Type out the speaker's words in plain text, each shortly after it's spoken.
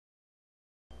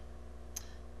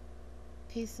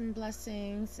Peace and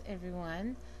blessings,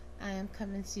 everyone. I am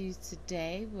coming to you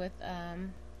today with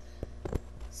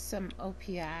some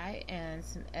OPI and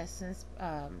some Essence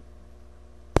nail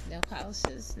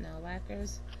polishes, nail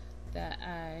lacquers that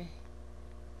I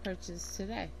purchased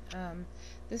today.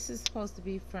 This is supposed to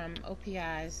be from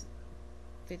OPI's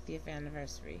 50th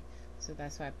anniversary, so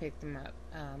that's why I picked them up.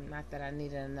 Not that I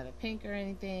needed another pink or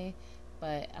anything,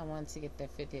 but I wanted to get their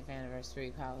 50th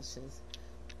anniversary polishes.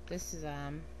 This is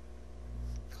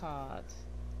called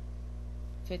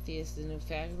 50 is the New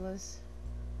Fabulous.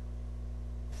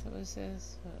 Is that what it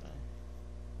says? Hold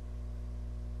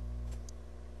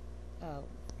on.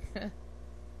 Oh,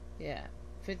 yeah,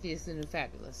 50 is the New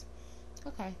Fabulous.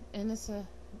 Okay, and it's a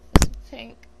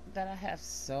pink that I have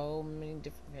so many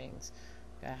different things.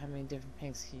 God, how many different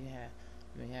pinks can you have?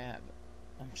 I mean,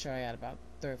 I'm sure I got about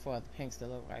 3 or 4 other pinks that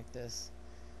look like this.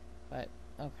 But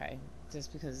okay,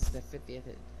 just because it's the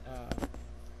 50th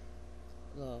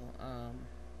little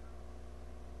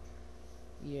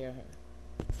year,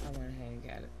 I went ahead and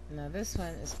got it. Now this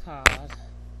one is called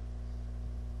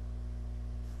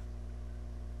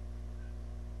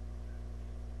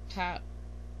Pop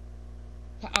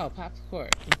the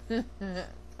Cork.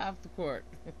 Pop the Cork.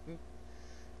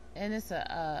 And it's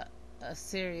a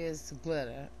serious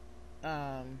glitter.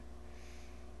 Of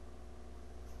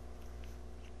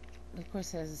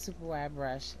course, it has a super wide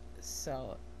brush,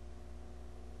 so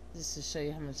just to show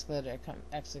you how much glitter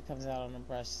actually comes out on the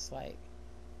brush. It's like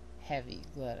heavy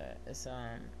glitter. It's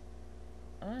I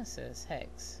want to say it's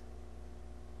hex.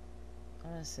 I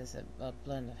want to say it's a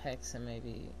blend of hex and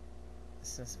maybe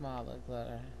some smaller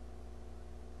glitter.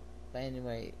 But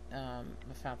anyway, I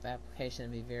found the application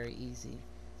to be very easy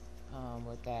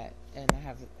with that, and I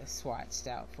have it swatched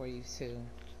out for you too.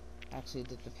 I actually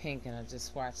did the pink, and I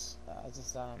just swatched. I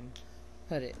just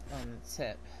put it on the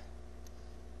tip,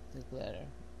 the glitter.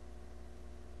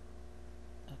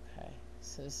 Okay,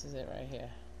 so this is it right here.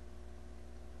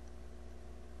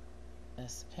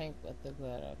 It's pink with the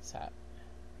glitter up top.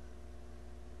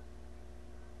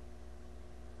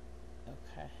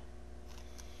 Okay.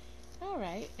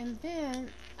 Alright, and then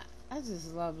I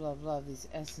just love these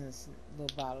Essence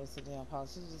little bottles of nail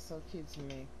polish. It's just so cute to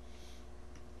me.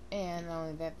 And not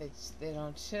only that, they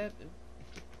don't chip.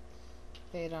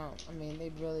 They don't, I mean, they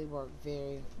really work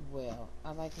very well.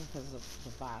 I like them because of the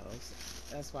bottles.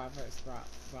 That's why I first brought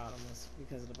them, was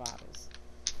because of the bottles.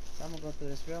 So I'm going to go through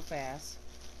this real fast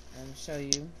and tell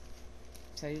you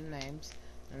the names.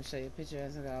 I'm going to show you a picture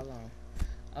as I go along.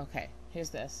 Okay, here's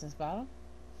the Essence bottle.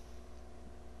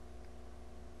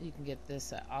 You can get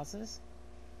this at Osas.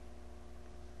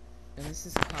 And this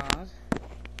is called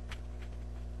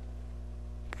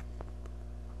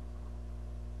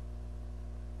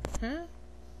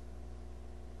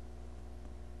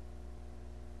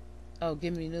Oh,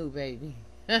 give me new, baby.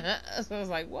 So I was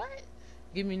like, what?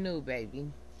 Give me new,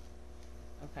 baby.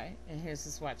 Okay, and here's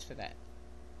the swatch for that.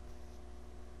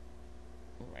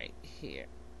 Right here.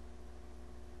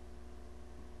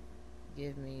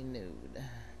 Give me nude. Is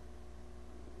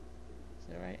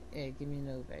that right? Yeah, give me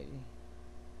nude, baby.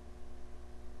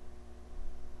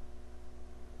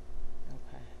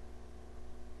 Okay.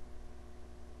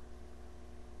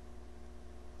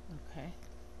 Okay.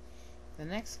 The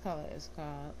next color is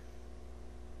called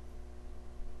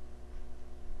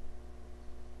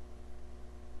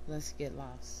Let's Get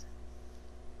Lost.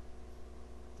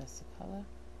 That's the color.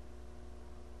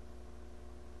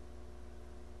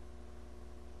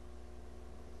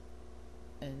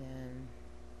 And then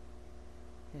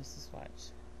here's the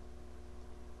swatch.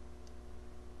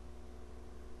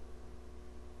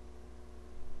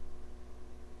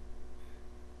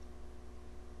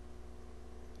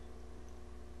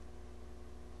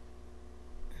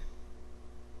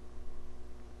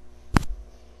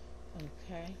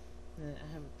 Okay. And then I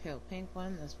have a pale pink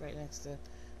one that's right next to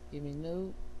Give Me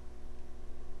Nude.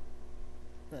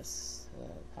 Let's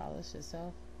polish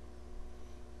itself.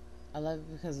 I love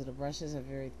it because of the brushes are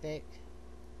very thick,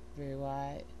 very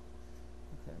wide.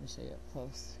 Okay, let me show you up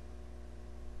close.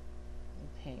 The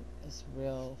pink is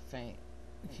real faint.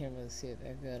 You can't really see it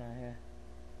that good on here.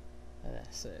 But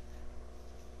that's it.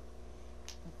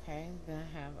 Okay, then I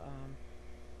have a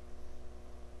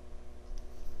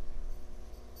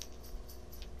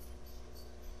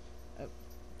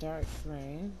dark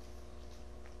green.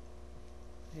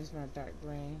 Here's my dark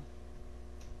green.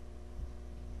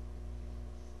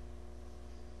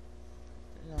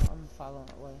 No, I'm following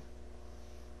it way.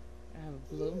 I have a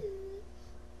blue.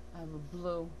 I have a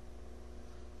blue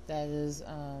that is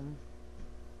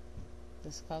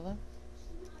this color.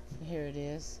 Here it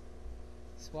is,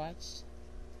 swatched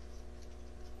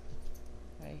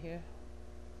right here.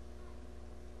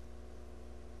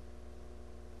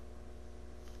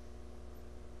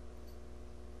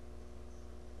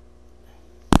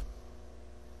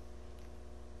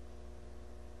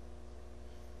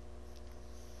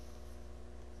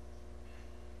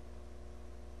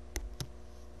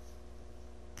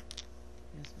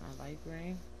 light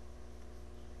green.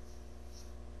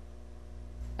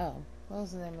 Oh, what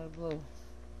was the name of the blue?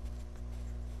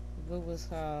 The blue was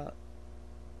called.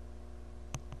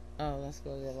 Oh, let's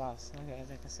go get lost. Okay, I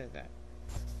think I said that.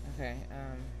 Okay,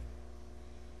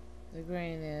 the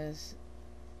green is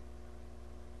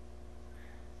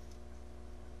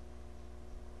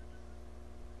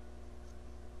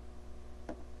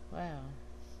wow.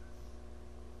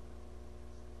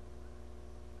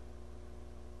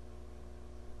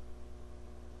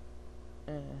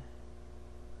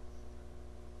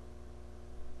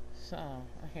 So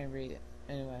I can't read it.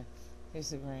 Anyway, here's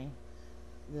the green.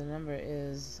 The number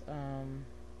is I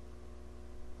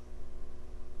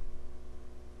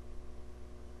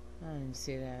don't even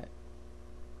see that.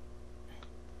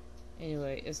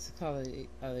 Anyway, it's the color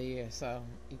of the year, so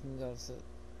you can go to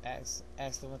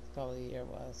ask them what the color of the year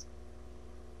was.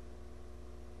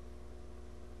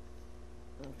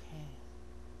 Okay.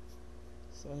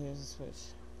 So here's the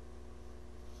switch.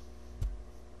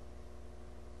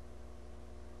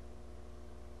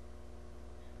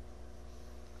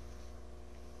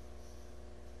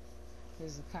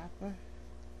 Here's the copper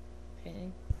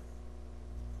penny.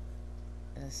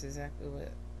 And that's exactly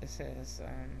what it says.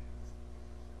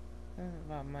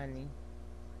 About money.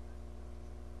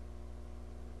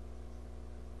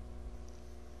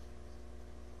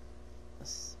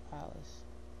 Let's polish.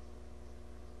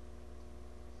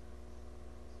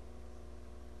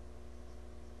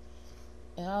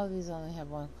 And all of these only have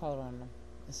one coat on them,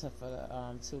 except for the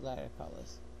two lighter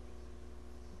colors.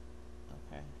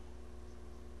 Okay.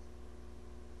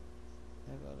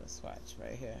 There go the swatch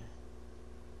right here.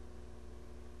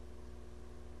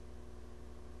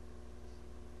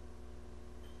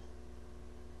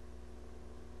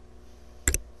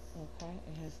 Okay,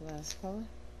 and here's the last color.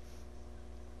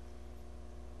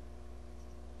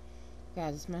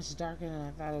 God, it's much darker than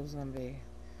I thought it was gonna be.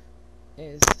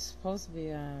 It's supposed to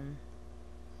be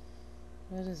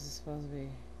what is it supposed to be?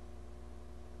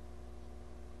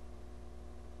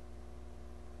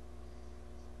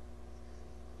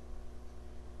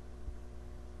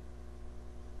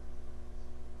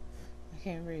 I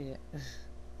can't read it.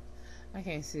 I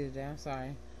can't see it there, I'm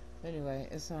sorry. But anyway,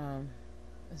 it's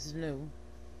new.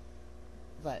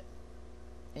 But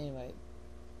anyway,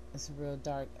 it's a real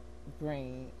dark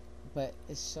green, but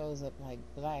it shows up like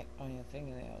black on your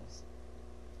fingernails.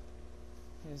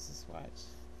 Here's the swatch.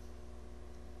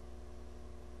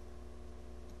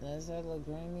 Does that look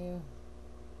green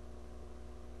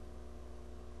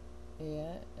to you?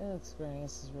 Yeah, it looks green.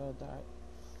 This is real dark.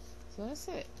 So that's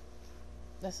it.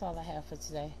 That's all I have for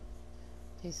today.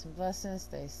 Peace and blessings.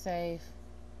 Stay safe.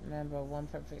 Remember, one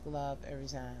perfect love every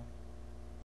time.